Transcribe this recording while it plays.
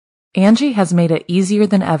Angie has made it easier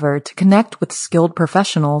than ever to connect with skilled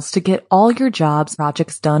professionals to get all your jobs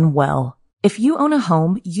projects done well. If you own a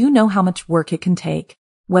home, you know how much work it can take,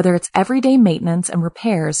 whether it's everyday maintenance and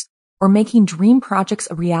repairs or making dream projects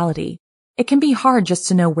a reality. It can be hard just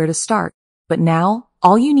to know where to start, but now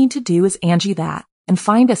all you need to do is Angie that and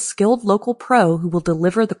find a skilled local pro who will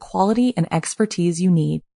deliver the quality and expertise you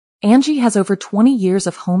need. Angie has over 20 years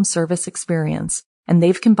of home service experience, and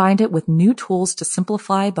they've combined it with new tools to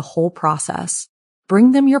simplify the whole process.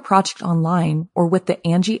 Bring them your project online or with the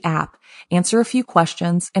Angie app, answer a few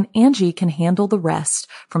questions, and Angie can handle the rest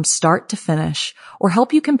from start to finish or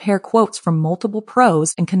help you compare quotes from multiple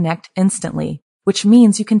pros and connect instantly, which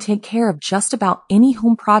means you can take care of just about any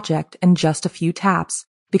home project in just a few taps.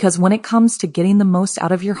 Because when it comes to getting the most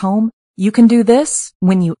out of your home, you can do this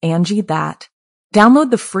when you Angie that.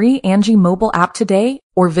 Download the free Angie mobile app today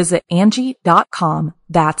or visit Angie.com.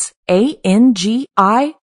 That's ANGI.com.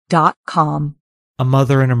 A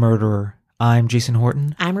Mother and a Murderer. I'm Jason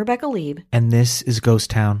Horton. I'm Rebecca Lieb. And this is Ghost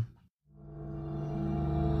Town.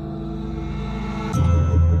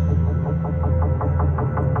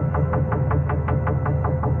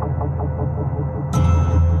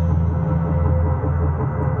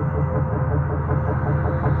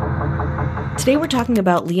 Today we're talking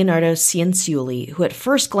about Leonardo Cianciulli, who at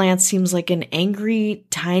first glance seems like an angry,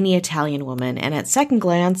 tiny Italian woman, and at second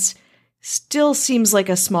glance still seems like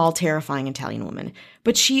a small, terrifying Italian woman.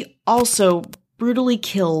 But she also brutally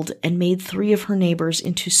killed and made 3 of her neighbors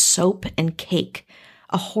into soap and cake,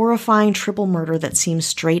 a horrifying triple murder that seems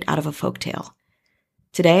straight out of a folktale.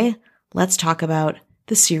 Today, let's talk about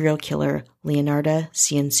the serial killer Leonardo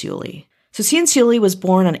Cianciulli. So Cianciulli was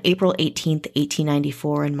born on April 18th,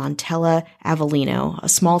 1894 in Montella Avellino, a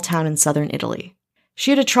small town in southern Italy.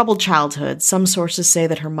 She had a troubled childhood. Some sources say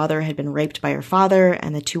that her mother had been raped by her father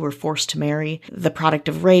and the two were forced to marry. The product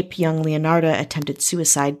of rape, young Leonarda attempted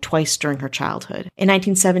suicide twice during her childhood. In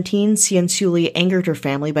 1917, Cianciulli angered her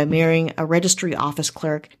family by marrying a registry office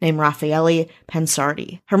clerk named Raffaele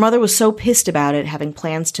Pensardi. Her mother was so pissed about it, having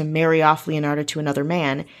plans to marry off Leonarda to another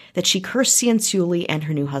man, that she cursed Cianciulli and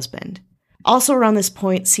her new husband. Also around this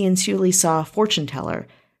point, Cianciulli saw a fortune teller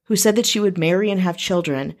who said that she would marry and have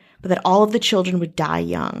children, but that all of the children would die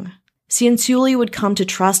young. Cianciulli would come to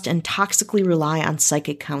trust and toxically rely on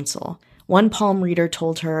psychic counsel. One palm reader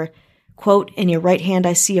told her, quote, "In your right hand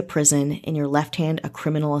I see a prison, in your left hand a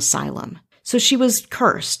criminal asylum." So she was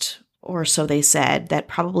cursed, or so they said, that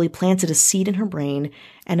probably planted a seed in her brain,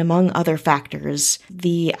 and among other factors,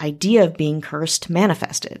 the idea of being cursed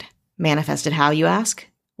manifested. Manifested how, you ask?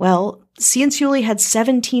 Well, Cianciulli had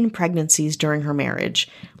 17 pregnancies during her marriage,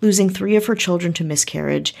 losing 3 of her children to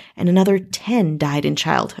miscarriage, and another 10 died in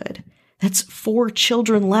childhood. That's 4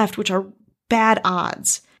 children left, which are bad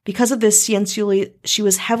odds. Because of this, Cianciulli, she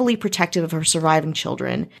was heavily protective of her surviving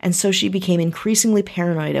children, and so she became increasingly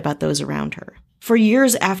paranoid about those around her. For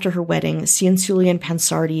years after her wedding, Cianciulli and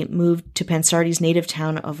Pensardi moved to Pensardi's native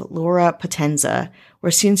town of Laura Potenza, where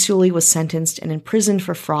Cianciulli was sentenced and imprisoned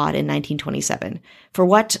for fraud in 1927. For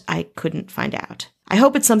what? I couldn't find out. I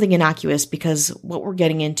hope it's something innocuous because what we're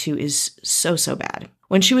getting into is so bad.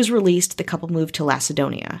 When she was released, the couple moved to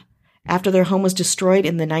Lacedonia. After their home was destroyed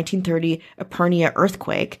in the 1930 Epernia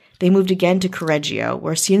earthquake, they moved again to Correggio,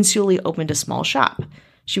 where Cianciulli opened a small shop.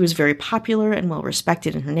 She was very popular and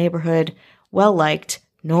well-respected in her neighborhood, well-liked,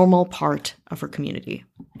 normal part of her community.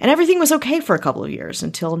 And everything was okay for a couple of years,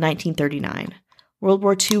 until 1939. World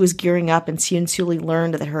War II was gearing up, and Cianciulli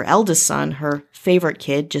learned that her eldest son, her favorite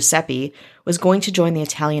kid, Giuseppe, was going to join the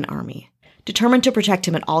Italian army. Determined to protect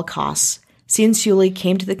him at all costs, Cianciulli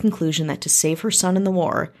came to the conclusion that to save her son in the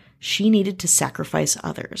war, she needed to sacrifice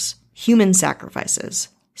others. Human sacrifices.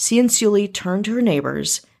 Cianciulli turned to her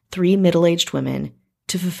neighbors, 3 middle-aged women,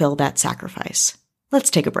 to fulfill that sacrifice. Let's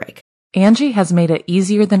take a break. Angie has made it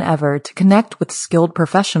easier than ever to connect with skilled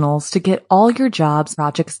professionals to get all your jobs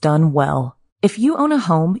projects done well. If you own a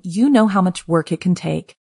home, you know how much work it can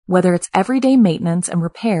take, whether it's everyday maintenance and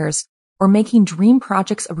repairs or making dream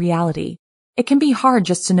projects a reality. It can be hard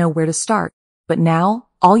just to know where to start, but now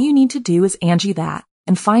all you need to do is Angie that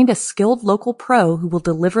and find a skilled local pro who will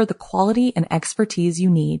deliver the quality and expertise you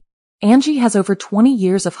need. Angie has over 20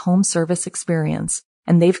 years of home service experience,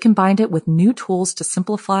 and they've combined it with new tools to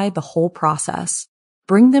simplify the whole process.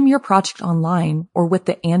 Bring them your project online or with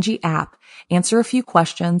the Angie app, answer a few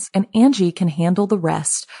questions, and Angie can handle the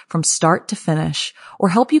rest from start to finish or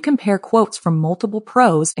help you compare quotes from multiple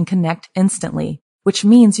pros and connect instantly, which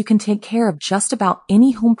means you can take care of just about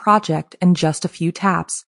any home project in just a few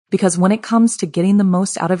taps. Because when it comes to getting the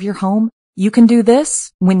most out of your home, you can do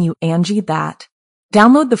this when you Angie that.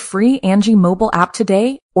 Download the free Angie mobile app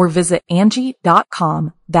today or visit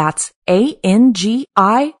Angie.com. That's ANGI.com.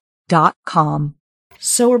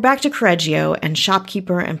 So we're back to Correggio, and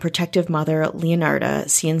shopkeeper and protective mother Leonarda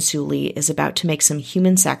Cianciulli is about to make some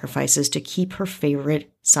human sacrifices to keep her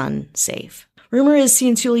favorite son safe. Rumor is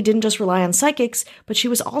Cianciulli didn't just rely on psychics, but she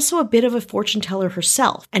was also a bit of a fortune teller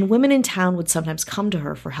herself, and women in town would sometimes come to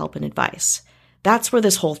her for help and advice. That's where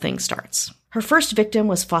this whole thing starts. Her first victim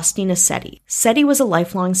was Faustina Seti. Seti was a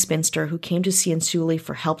lifelong spinster who came to Cianciulli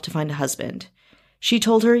for help to find a husband. She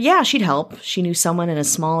told her, yeah, she'd help. She knew someone in a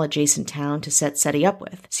small adjacent town to set Seti up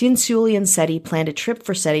with. Cianciulli and Seti planned a trip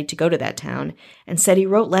for Seti to go to that town, and Seti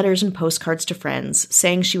wrote letters and postcards to friends,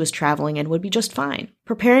 saying she was traveling and would be just fine.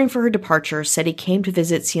 Preparing for her departure, Seti came to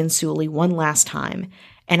visit Cianciulli one last time,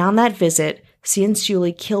 and on that visit,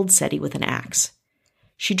 Cianciulli killed Seti with an axe.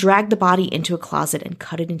 She dragged the body into a closet and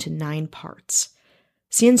cut it into 9 parts.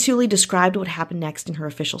 Cianciulli described what happened next in her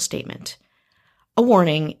official statement. A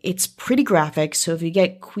warning, it's pretty graphic, so if you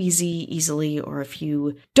get queasy easily or if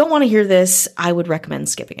you don't want to hear this, I would recommend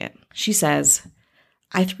skipping it. She says,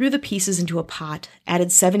 I threw the pieces into a pot,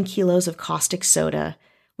 added 7 kilos of caustic soda,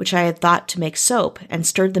 which I had thought to make soap, and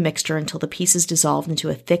stirred the mixture until the pieces dissolved into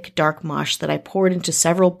a thick, dark mush that I poured into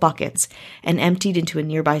several buckets and emptied into a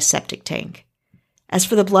nearby septic tank. As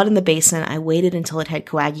for the blood in the basin, I waited until it had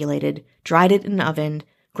coagulated, dried it in an oven,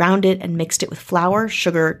 ground it and mixed it with flour,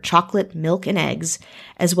 sugar, chocolate, milk, and eggs,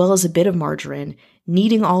 as well as a bit of margarine,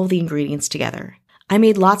 kneading all of the ingredients together. I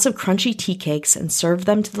made lots of crunchy tea cakes and served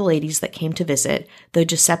them to the ladies that came to visit, though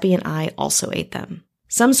Giuseppe and I also ate them.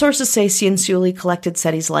 Some sources say Cianciulli collected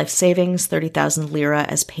Seti's life savings, 30,000 lira,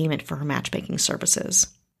 as payment for her matchmaking services.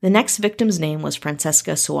 The next victim's name was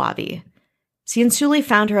Francesca Soavi. Cianciulli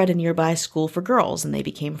found her at a nearby school for girls, and they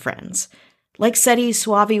became friends. Like Seti,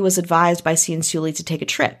 Soavi was advised by Cianciulli to take a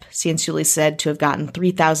trip. Cianciulli said to have gotten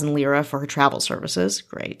 3,000 lira for her travel services.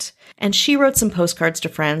 Great. And she wrote some postcards to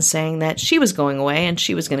friends saying that she was going away and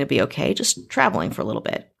she was going to be okay, just traveling for a little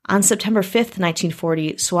bit. On September 5th,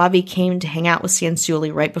 1940, Soavi came to hang out with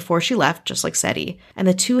Cianciulli right before she left, just like Seti, and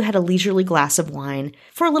the two had a leisurely glass of wine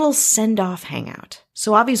for a little send-off hangout.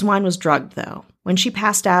 Soavi's wine was drugged, though. When she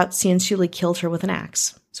passed out, Cianciulli killed her with an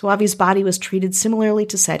axe. Soavi's body was treated similarly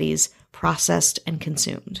to Seti's, processed and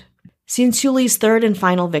consumed. Cianciulli's third and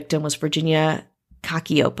final victim was Virginia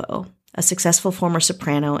Cacioppo, a successful former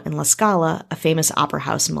soprano in La Scala, a famous opera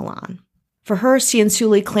house in Milan. For her,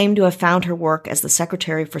 Cianciulli claimed to have found her work as the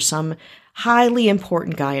secretary for some highly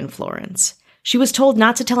important guy in Florence. She was told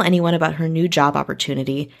not to tell anyone about her new job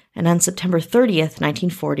opportunity, and on September 30th,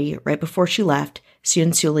 1940, right before she left,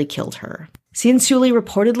 Cianciulli killed her. Cianciulli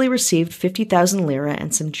reportedly received 50,000 lira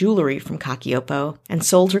and some jewelry from Cacioppo and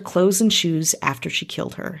sold her clothes and shoes after she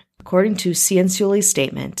killed her. According to Cianciulli's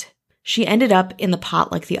statement, she ended up in the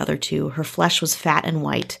pot like the other two. Her flesh was fat and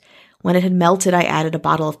white. When it had melted, I added a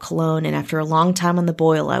bottle of cologne, and after a long time on the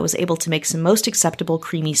boil, I was able to make some most acceptable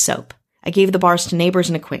creamy soap. I gave the bars to neighbors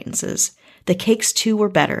and acquaintances. The cakes, too, were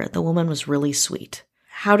better. The woman was really sweet.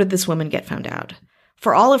 How did this woman get found out?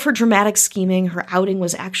 For all of her dramatic scheming, her outing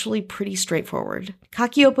was actually pretty straightforward.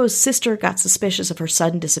 Cacioppo's sister got suspicious of her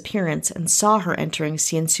sudden disappearance and saw her entering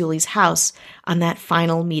Cianciulli's house on that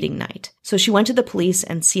final meeting night. So she went to the police,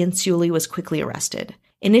 and Cianciulli was quickly arrested.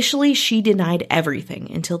 Initially, she denied everything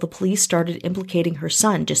until the police started implicating her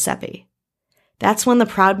son, Giuseppe. That's when the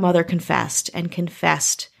proud mother confessed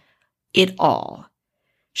it all.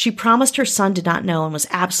 She promised her son did not know and was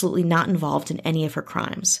absolutely not involved in any of her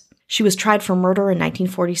crimes. She was tried for murder in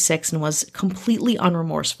 1946 and was completely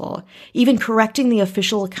unremorseful, even correcting the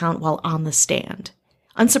official account while on the stand.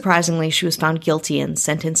 Unsurprisingly, she was found guilty and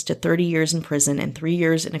sentenced to 30 years in prison and 3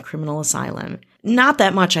 years in a criminal asylum. Not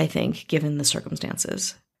that much, I think, given the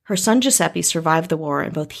circumstances. Her son Giuseppe survived the war,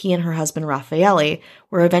 and both he and her husband Raffaele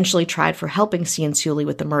were eventually tried for helping Cianciulli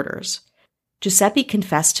with the murders. Giuseppe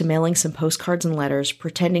confessed to mailing some postcards and letters,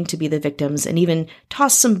 pretending to be the victims, and even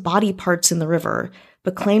tossed some body parts in the river,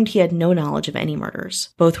 but claimed he had no knowledge of any murders.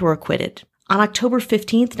 Both were acquitted. On October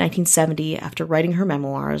 15th, 1970, after writing her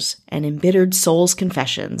memoirs and embittered soul's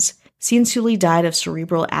confessions, Cianciulli died of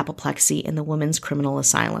cerebral apoplexy in the women's criminal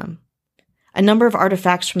asylum. A number of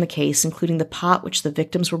artifacts from the case, including the pot which the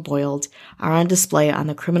victims were boiled, are on display on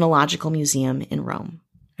the Criminological Museum in Rome.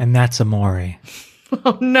 And that's Amore.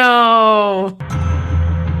 Oh, no!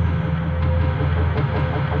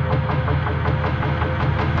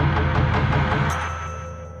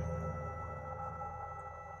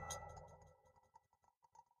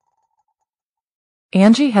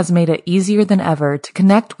 Angie has made it easier than ever to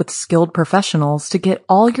connect with skilled professionals to get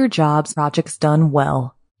all your jobs projects done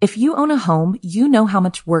well. If you own a home, you know how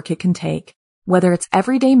much work it can take. Whether it's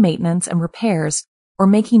everyday maintenance and repairs or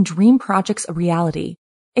making dream projects a reality,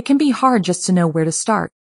 it can be hard just to know where to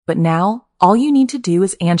start. But now, all you need to do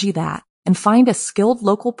is Angie that and find a skilled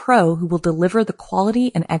local pro who will deliver the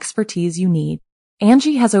quality and expertise you need.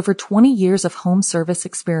 Angie has over 20 years of home service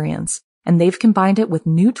experience, and they've combined it with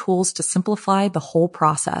new tools to simplify the whole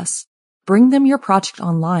process. Bring them your project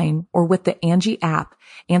online or with the Angie app,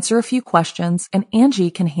 answer a few questions, and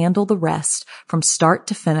Angie can handle the rest from start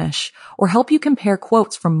to finish or help you compare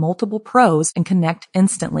quotes from multiple pros and connect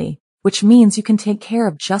instantly, which means you can take care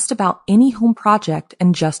of just about any home project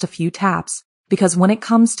in just a few taps. Because when it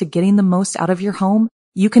comes to getting the most out of your home,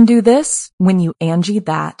 you can do this when you Angie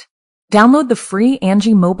that. Download the free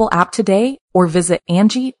Angie mobile app today or visit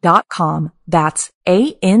Angie.com. That's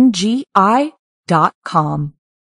ANGI.com.